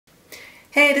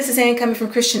Hey, this is Ann coming from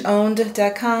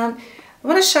ChristianOwned.com. I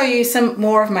want to show you some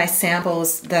more of my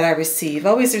samples that I receive. I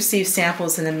always receive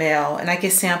samples in the mail, and I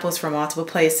get samples from multiple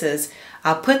places.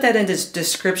 I'll put that in the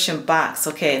description box,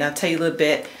 okay, and I'll tell you a little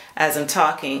bit as I'm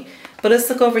talking. But let's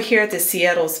look over here at the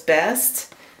Seattle's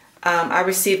Best. I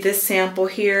received this sample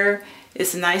here.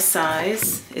 It's a nice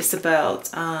size. It's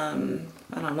about, I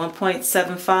don't know,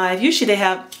 1.75. Usually they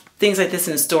have things like this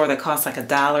in the store that cost like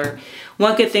 $1.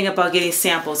 One good thing about getting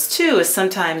samples too is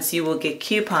sometimes you will get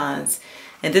coupons,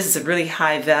 and this is a really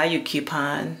high value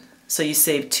coupon, so you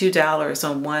save $2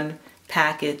 on one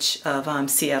package of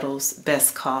Seattle's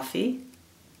Best coffee.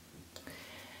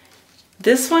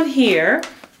 This one here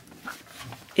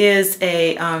is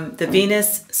a the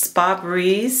Venus Spa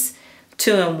Breeze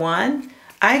 2-in-1.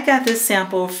 I got this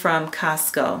sample from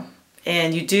Costco.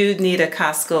 And you do need a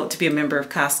Costco, to be a member of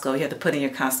Costco, you have to put in your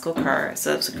Costco card.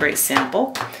 So it's a great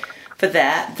sample for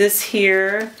that. This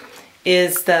here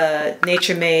is the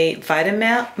Nature Made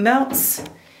Vitamelts,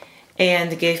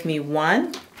 and they gave me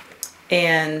one,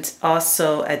 and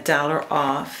also $1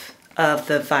 off of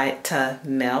the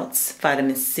Vitamelts,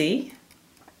 vitamin C.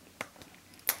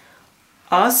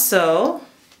 Also,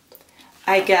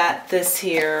 I got this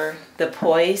here, the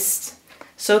Poised.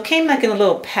 So it came like in a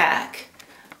little pack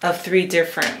of 3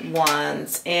 different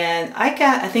ones, and I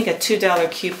got, I think, a $2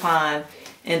 coupon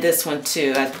in this one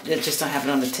too. I just don't have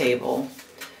it on the table,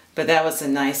 but that was a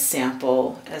nice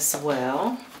sample as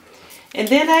well. And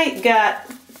then I got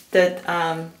the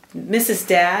Mrs.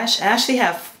 Dash. I actually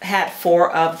have had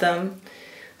 4 of them,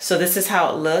 so this is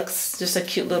how it looks. Just a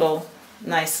cute little,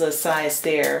 nice little size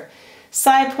there.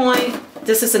 Side point,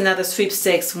 this is another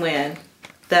sweepstakes win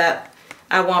that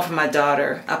I won for my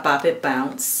daughter, a Bop It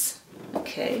Bounce.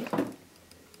 Okay,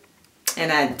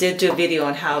 and I did do a video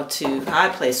on how I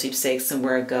play sweepstakes and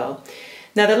where I go.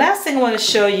 Now the last thing I want to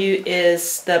show you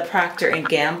is the Procter &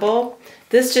 Gamble.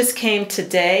 This just came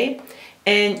today,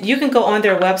 and you can go on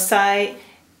their website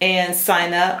and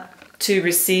sign up to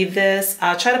receive this.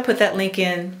 I'll try to put that link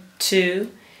in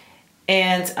too,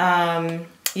 and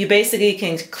you basically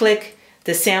can click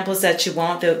the samples that you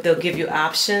want. They'll give you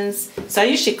options. So I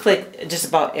usually click just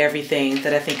about everything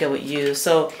that I think I would use.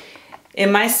 So in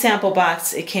my sample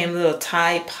box, it came a little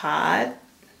Tide Pod.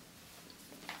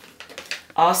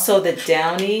 Also the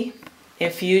Downy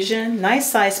Infusion. Nice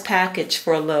size package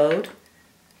for a load.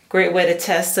 Great way to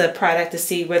test the product to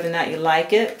see whether or not you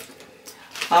like it.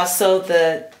 Also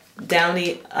the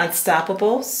Downy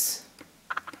Unstoppables.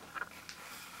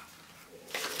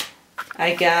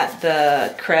 I got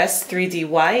the Crest 3D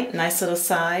White. Nice little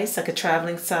size, like a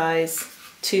traveling size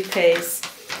toothpaste.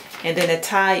 And then a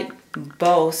Tide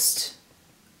Boost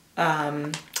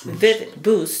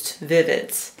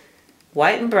Vivids,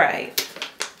 white and bright.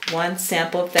 One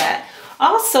sample of that.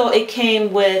 Also, it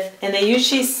came with, and they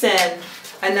usually send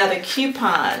another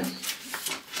coupon.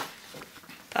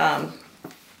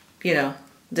 You know,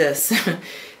 this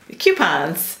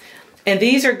coupons, and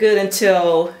these are good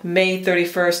until May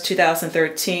 31st,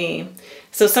 2013.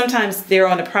 So sometimes they're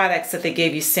on the products that they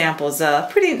gave you samples of.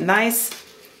 Pretty nice,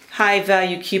 high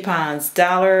value coupons.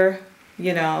 $1.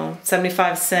 You know,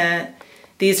 75¢.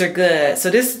 These are good.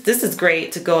 So this is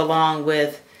great to go along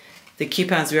with the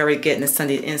coupons we already get in the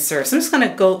Sunday insert. So I'm just going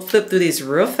to go flip through these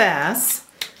real fast,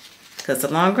 because the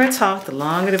longer I talk, the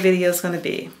longer the video is going to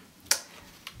be.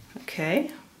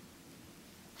 Okay.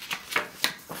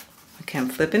 Okay, I'm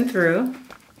flipping through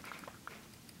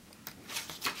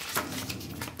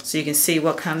so you can see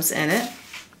what comes in it.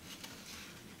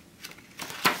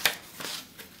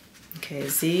 Okay,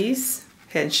 these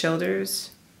Head and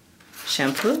Shoulders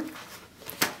shampoo,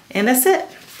 and that's it.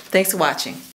 Thanks for watching.